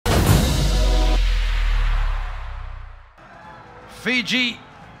Fiji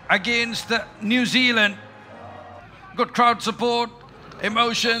against New Zealand. Good crowd support,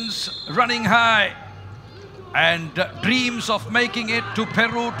 emotions running high, and dreams of making it to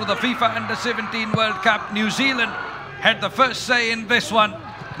Peru to the FIFA Under-17 World Cup. New Zealand had the first say in this one.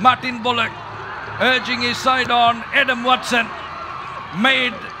 Martin Bullock urging his side on. Adam Watson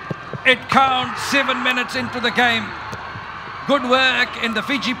made it count 7 minutes into the game. Good work in the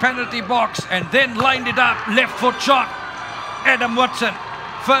Fiji penalty box and then lined it up, left foot shot. Adam Watson,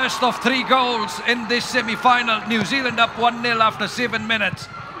 first of 3 goals in this semi-final. New Zealand up 1-0 after 7 minutes.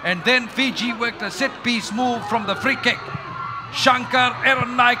 And then Fiji worked a set-piece move from the free kick. Shankar,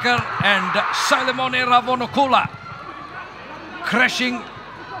 Aaron Naikar and Salimone Ravonokula crashing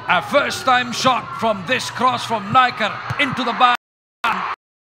a first-time shot from this cross from Naikar into the bar,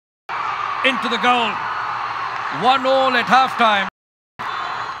 into the goal. 1-1 at half-time.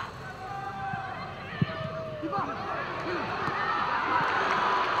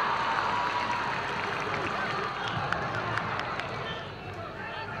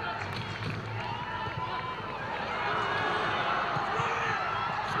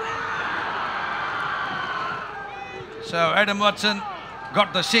 So Adam Watson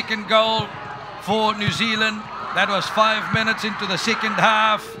got the second goal for New Zealand. That was 5 minutes into the second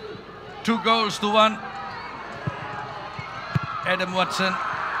half. 2 goals to 1. Adam Watson,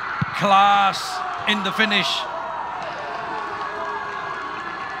 class in the finish.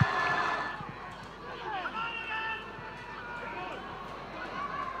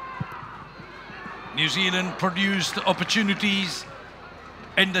 New Zealand produced opportunities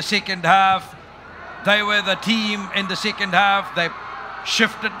in the second half. They were the team in the second half. They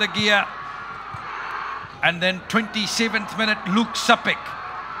shifted the gear. And then 27th minute, Luke Sapik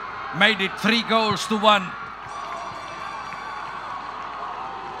made it 3 goals to 1.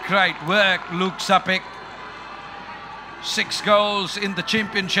 Great work, Luke Sapik. 6 goals in the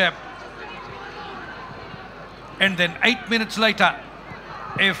championship. And then 8 minutes later,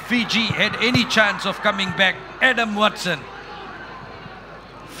 if Fiji had any chance of coming back, Adam Watson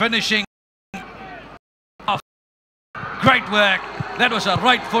finishing off. Great work. That was a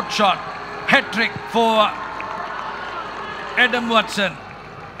right foot shot. Hat-trick for Adam Watson.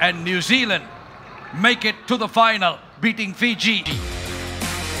 And New Zealand make it to the final, beating Fiji.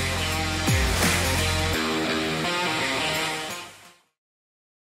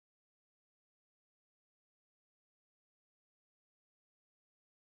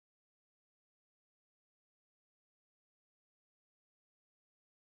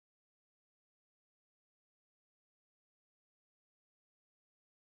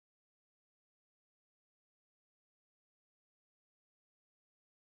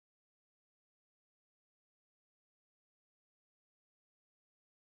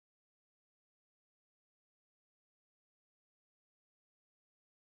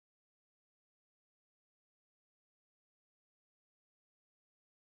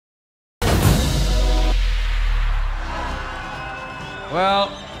 Well,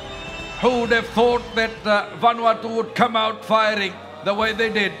 who would have thought that Vanuatu would come out firing the way they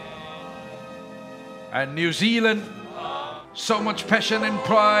did? And New Zealand, so much passion and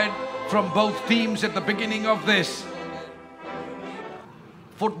pride from both teams at the beginning of this.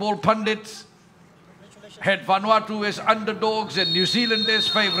 Football pundits had Vanuatu as underdogs and New Zealand as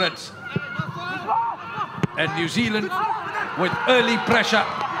favourites. And New Zealand, with early pressure,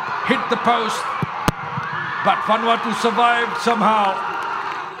 hit the post. But Vanuatu survived somehow.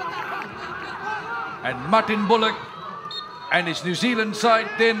 And Martin Bullock and his New Zealand side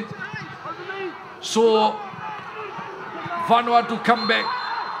then saw Vanuatu come back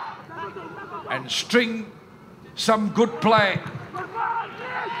and string some good play.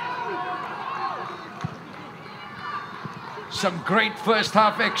 Some great first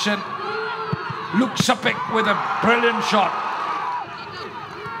half action. Luke Sapik with a brilliant shot.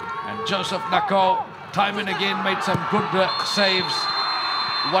 And Joseph Nako time and again made some good saves.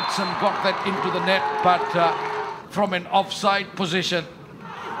 Watson got that into the net, but from an offside position.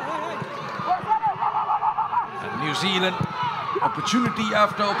 And New Zealand, opportunity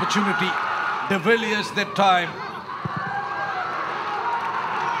after opportunity. De Villiers that time.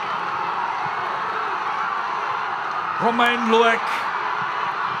 Romain Luek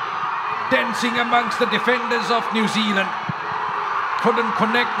dancing amongst the defenders of New Zealand. Couldn't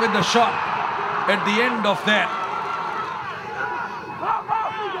connect with the shot at the end of that.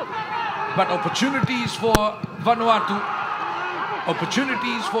 But opportunities for Vanuatu,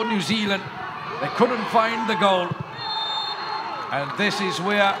 opportunities for New Zealand. They couldn't find the goal. And this is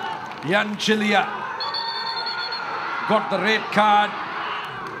where Jan Chilia got the red card.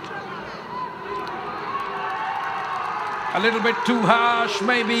 a little bit too harsh,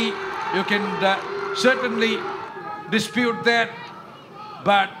 maybe. You can certainly dispute that.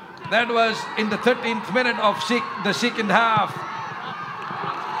 But that was in the 13th minute of the second half.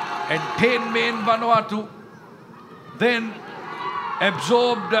 And 10 men Vanuatu then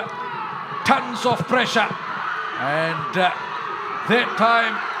absorbed tons of pressure. And that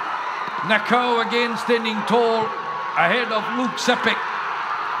time, Nakao again standing tall ahead of Luke Sepik.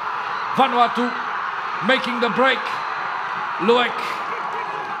 Vanuatu making the break. Luek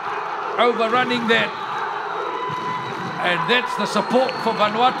overrunning that. And that's the support for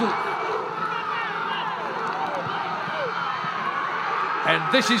Vanuatu.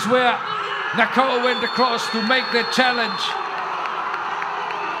 And this is where Nakao went across to make that challenge.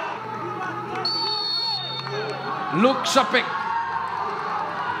 Luke Sepik,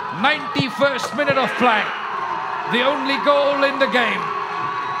 91st minute of play. The only goal in the game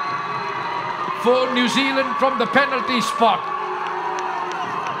for New Zealand from the penalty spot.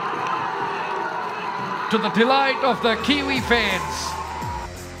 To the delight of the Kiwi fans.